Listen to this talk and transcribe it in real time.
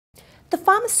The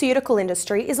pharmaceutical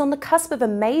industry is on the cusp of a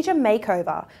major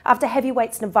makeover after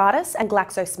heavyweights Novartis and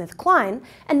GlaxoSmithKline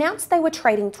announced they were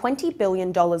trading $20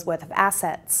 billion worth of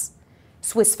assets.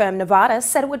 Swiss firm Novartis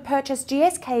said it would purchase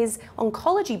GSK's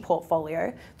oncology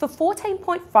portfolio for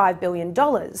 $14.5 billion,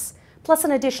 plus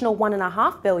an additional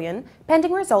 $1.5 billion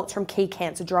pending results from key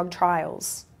cancer drug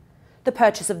trials. The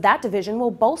purchase of that division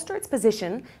will bolster its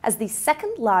position as the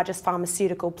second largest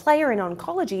pharmaceutical player in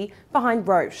oncology behind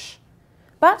Roche.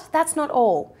 But that's not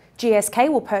all. GSK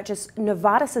will purchase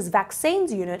Novartis'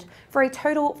 vaccines unit for a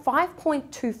total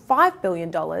 $5.25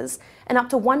 billion and up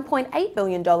to $1.8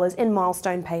 billion in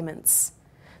milestone payments.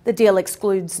 The deal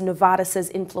excludes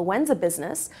Novartis' influenza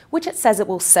business, which it says it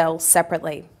will sell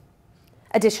separately.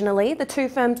 Additionally, the two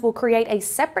firms will create a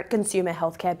separate consumer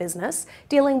healthcare business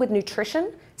dealing with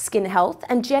nutrition, skin health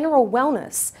and general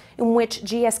wellness, in which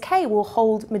GSK will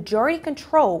hold majority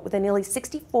control with a nearly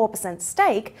 64%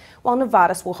 stake, while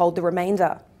Novartis will hold the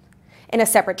remainder. In a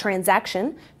separate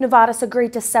transaction, Novartis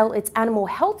agreed to sell its animal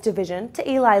health division to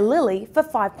Eli Lilly for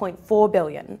 $5.4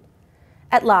 billion.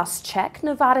 At last check,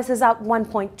 Novartis is up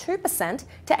 1.2%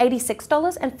 to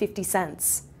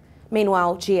 $86.50.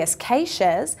 Meanwhile, GSK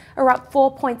shares are up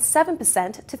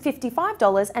 4.7% to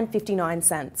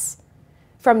 $55.59.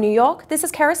 From New York, this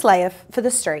is Karis Layev for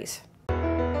The Street.